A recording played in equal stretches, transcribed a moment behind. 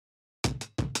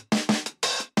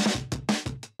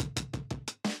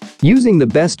Using the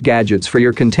best gadgets for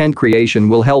your content creation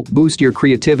will help boost your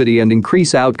creativity and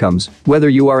increase outcomes, whether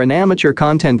you are an amateur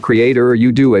content creator or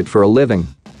you do it for a living.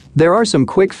 There are some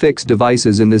quick fix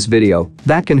devices in this video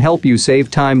that can help you save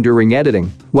time during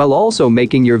editing while also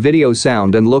making your video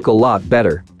sound and look a lot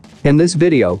better. In this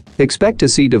video, expect to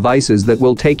see devices that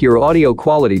will take your audio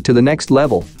quality to the next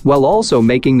level while also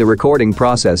making the recording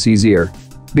process easier.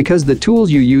 Because the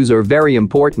tools you use are very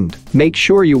important, make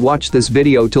sure you watch this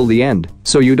video till the end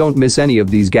so you don't miss any of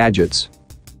these gadgets.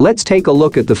 Let's take a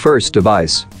look at the first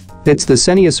device. It's the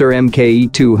Sennheiser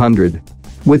MKE200.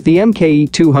 With the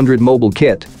MKE200 mobile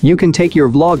kit, you can take your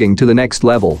vlogging to the next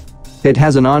level. It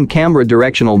has an on-camera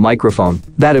directional microphone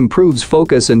that improves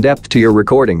focus and depth to your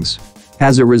recordings.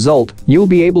 As a result, you'll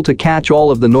be able to catch all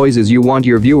of the noises you want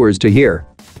your viewers to hear.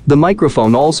 The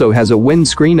microphone also has a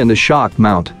windscreen and a shock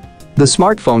mount. The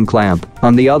smartphone clamp,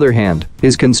 on the other hand,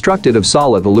 is constructed of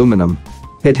solid aluminum.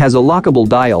 It has a lockable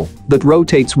dial that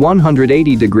rotates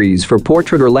 180 degrees for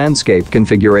portrait or landscape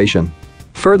configuration.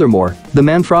 Furthermore, the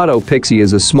Manfrotto Pixie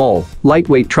is a small,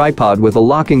 lightweight tripod with a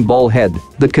locking ball head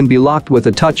that can be locked with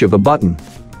a touch of a button.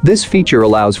 This feature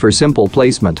allows for simple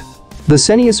placement. The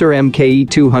Sennheiser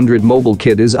MKE200 mobile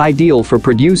kit is ideal for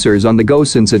producers on the go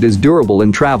since it is durable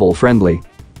and travel-friendly.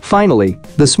 Finally,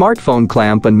 the smartphone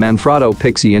clamp and Manfrotto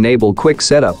Pixie enable quick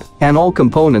setup, and all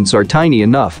components are tiny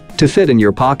enough to fit in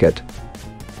your pocket.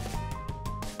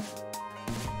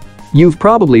 You've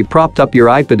probably propped up your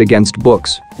iPad against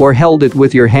books or held it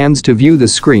with your hands to view the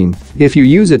screen if you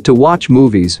use it to watch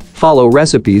movies, follow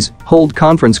recipes, hold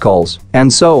conference calls,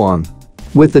 and so on.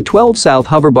 With the 12 South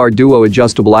Hoverbar Duo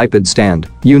adjustable iPad stand,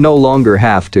 you no longer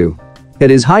have to. It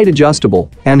is height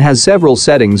adjustable and has several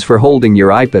settings for holding your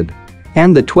iPad.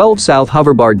 And the 12 South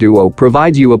Hoverbar Duo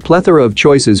provides you a plethora of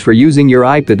choices for using your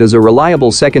iPad as a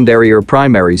reliable secondary or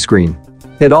primary screen.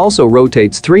 It also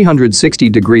rotates 360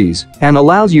 degrees and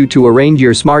allows you to arrange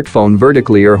your smartphone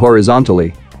vertically or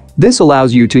horizontally. This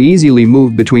allows you to easily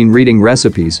move between reading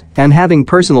recipes and having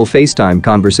personal FaceTime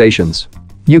conversations.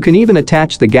 You can even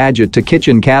attach the gadget to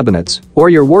kitchen cabinets or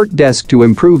your work desk to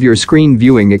improve your screen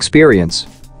viewing experience.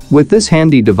 With this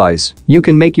handy device, you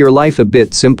can make your life a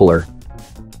bit simpler.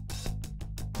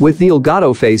 With the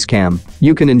Elgato Facecam,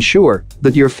 you can ensure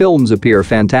that your films appear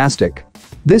fantastic.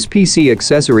 This PC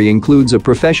accessory includes a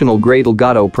professional-grade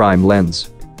Elgato Prime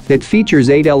lens. It features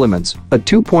 8 elements, a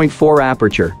 2.4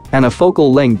 aperture, and a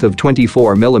focal length of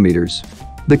 24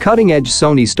 mm. The cutting-edge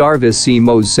Sony Starvis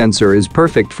CMOS sensor is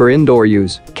perfect for indoor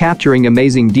use, capturing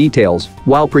amazing details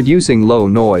while producing low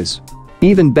noise.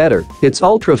 Even better, its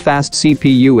ultra-fast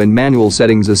CPU and manual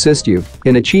settings assist you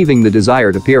in achieving the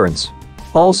desired appearance.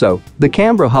 Also, the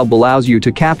camera hub allows you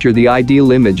to capture the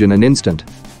ideal image in an instant.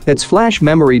 Its flash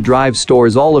memory drive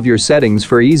stores all of your settings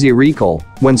for easy recall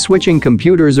when switching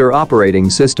computers or operating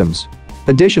systems.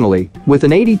 Additionally, with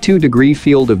an 82-degree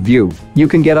field of view, you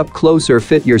can get up close or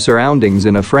fit your surroundings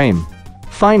in a frame.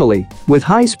 Finally, with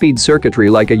high-speed circuitry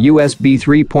like a USB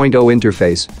 3.0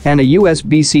 interface and a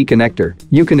USB-C connector,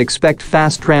 you can expect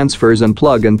fast transfers and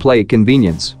plug-and-play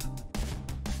convenience.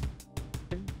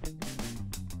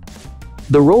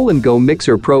 The Roland Go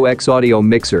Mixer Pro X audio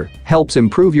mixer helps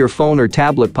improve your phone or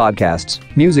tablet podcasts,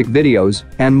 music videos,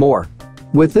 and more.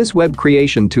 With this web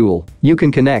creation tool, you can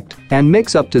connect and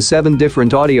mix up to 7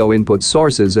 different audio input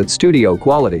sources at studio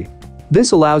quality.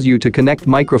 This allows you to connect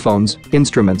microphones,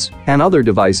 instruments, and other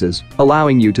devices,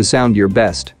 allowing you to sound your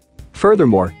best.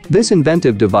 Furthermore, this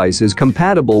inventive device is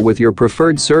compatible with your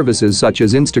preferred services such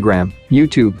as Instagram,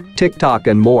 YouTube, TikTok,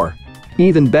 and more.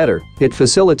 Even better, it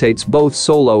facilitates both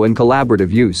solo and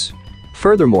collaborative use.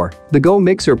 Furthermore, the Go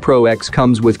Mixer Pro X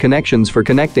comes with connections for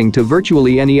connecting to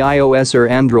virtually any iOS or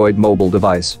Android mobile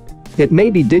device. It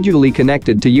may be digitally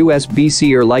connected to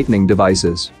USB-C or Lightning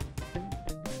devices.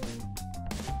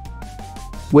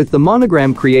 With the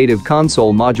Monogram Creative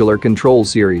Console Modular Control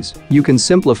Series, you can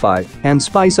simplify and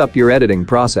spice up your editing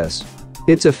process.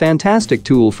 It's a fantastic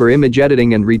tool for image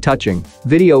editing and retouching,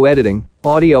 video editing,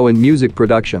 audio and music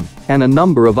production, and a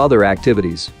number of other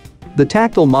activities. The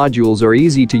tactile modules are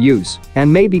easy to use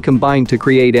and may be combined to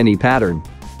create any pattern.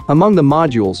 Among the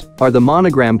modules are the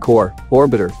Monogram Core,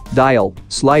 Orbiter, Dial,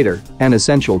 Slider, and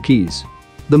Essential keys.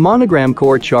 The Monogram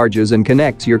Core charges and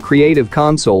connects your Creative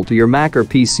Console to your Mac or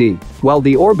PC, while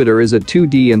the Orbiter is a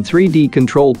 2D and 3D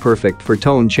control perfect for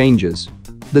tone changes.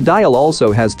 The Dial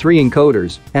also has 3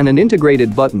 encoders and an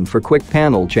integrated button for quick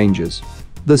panel changes.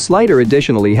 The Slider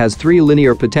additionally has 3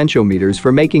 linear potentiometers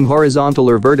for making horizontal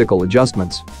or vertical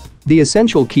adjustments. The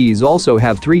Essential keys also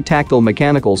have 3 tactile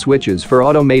mechanical switches for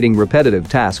automating repetitive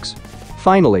tasks.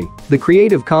 Finally, the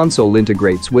Creative Console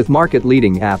integrates with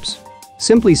market-leading apps.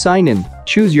 Simply sign in,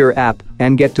 choose your app,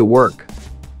 and get to work.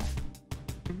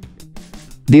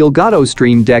 The Elgato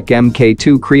Stream Deck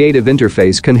MK2 creative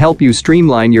interface can help you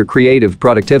streamline your creative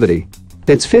productivity.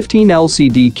 Its 15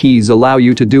 LCD keys allow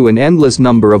you to do an endless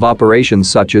number of operations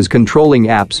such as controlling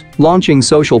apps, launching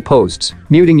social posts,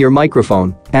 muting your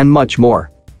microphone, and much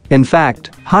more. In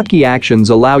fact, hotkey actions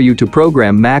allow you to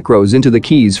program macros into the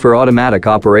keys for automatic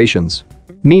operations.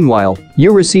 Meanwhile,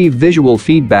 you receive visual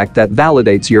feedback that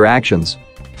validates your actions.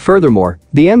 Furthermore,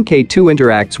 the MK2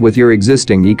 interacts with your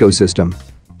existing ecosystem.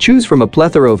 Choose from a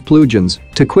plethora of plugins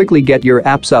to quickly get your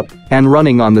apps up and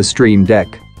running on the Stream Deck.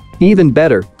 Even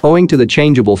better, owing to the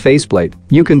changeable faceplate,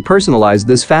 you can personalize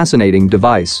this fascinating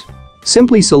device.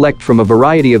 Simply select from a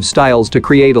variety of styles to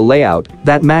create a layout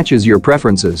that matches your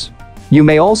preferences. You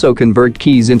may also convert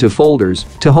keys into folders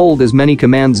to hold as many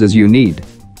commands as you need.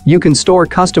 You can store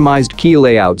customized key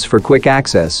layouts for quick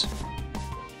access.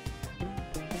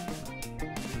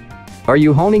 Are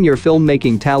you honing your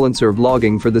filmmaking talents or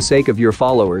vlogging for the sake of your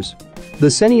followers? The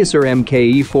Sennheiser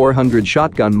MKE400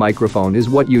 shotgun microphone is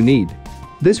what you need.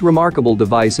 This remarkable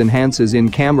device enhances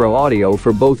in-camera audio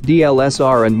for both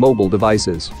DSLR and mobile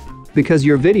devices. Because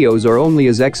your videos are only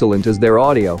as excellent as their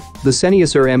audio, the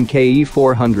Sennheiser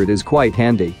MKE400 is quite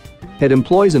handy. It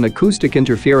employs an acoustic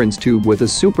interference tube with a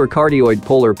supercardioid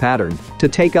polar pattern to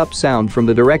take up sound from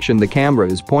the direction the camera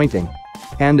is pointing.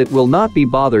 And it will not be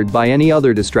bothered by any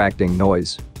other distracting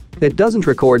noise. It doesn't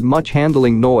record much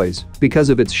handling noise because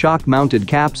of its shock-mounted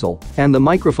capsule, and the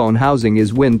microphone housing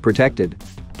is wind-protected.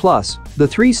 Plus, the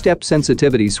 3-step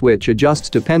sensitivity switch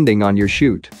adjusts depending on your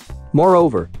shoot.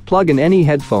 Moreover, plug in any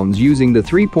headphones using the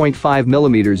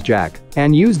 3.5mm jack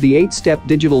and use the 8-step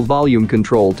digital volume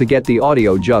control to get the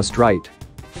audio just right.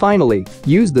 Finally,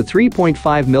 use the 3.5mm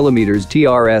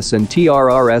TRS and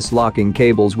TRRS locking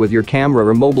cables with your camera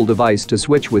or mobile device to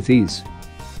switch with ease.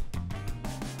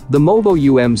 The Movo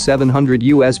UM700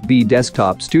 USB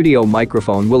desktop studio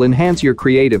microphone will enhance your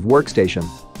creative workstation.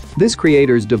 This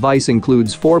creator's device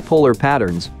includes 4 polar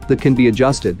patterns that can be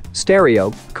adjusted: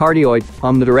 stereo, cardioid,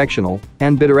 omnidirectional,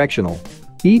 and bidirectional.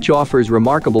 Each offers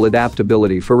remarkable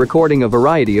adaptability for recording a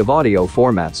variety of audio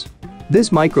formats.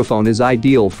 This microphone is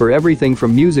ideal for everything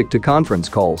from music to conference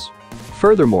calls.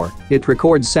 Furthermore, it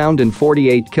records sound in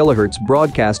 48 kHz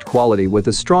broadcast quality with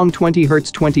a strong 20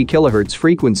 Hz 20 kHz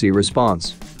frequency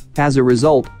response. As a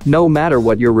result, no matter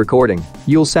what you're recording,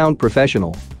 you'll sound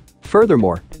professional.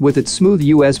 Furthermore, with its smooth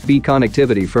USB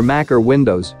connectivity for Mac or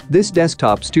Windows, this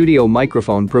desktop studio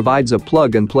microphone provides a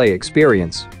plug-and-play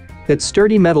experience. Its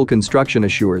sturdy metal construction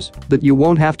assures that you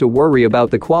won't have to worry about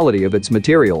the quality of its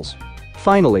materials.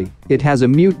 Finally, it has a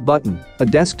mute button, a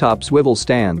desktop swivel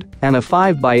stand, and a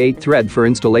 5x8 thread for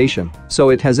installation, so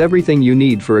it has everything you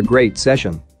need for a great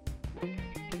session.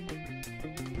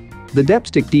 The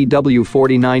Depstick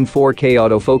DW49 4K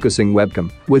autofocusing webcam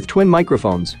with twin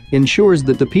microphones ensures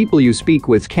that the people you speak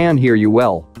with can hear you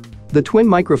well. The twin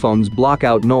microphones block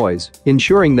out noise,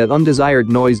 ensuring that undesired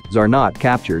noises are not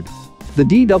captured. The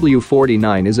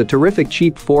DW49 is a terrific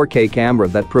cheap 4K camera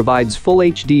that provides full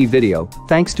HD video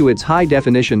thanks to its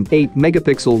high-definition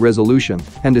 8-megapixel resolution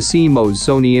and a CMOS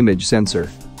Sony image sensor.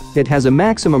 It has a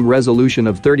maximum resolution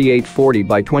of 3840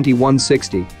 by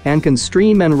 2160 and can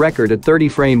stream and record at 30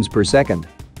 frames per second.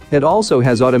 It also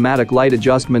has automatic light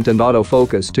adjustment and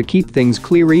autofocus to keep things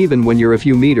clear even when you're a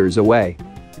few meters away.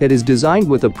 It is designed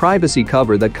with a privacy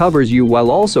cover that covers you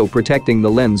while also protecting the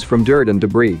lens from dirt and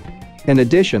debris. In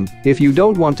addition, if you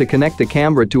don't want to connect the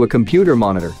camera to a computer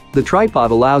monitor, the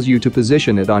tripod allows you to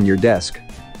position it on your desk.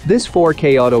 This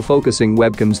 4K autofocusing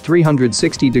webcam's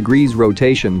 360 degrees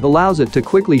rotation allows it to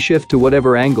quickly shift to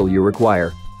whatever angle you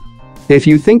require. If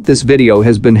you think this video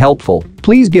has been helpful,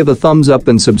 please give a thumbs up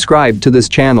and subscribe to this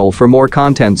channel for more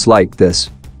contents like this.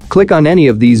 Click on any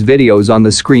of these videos on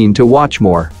the screen to watch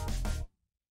more.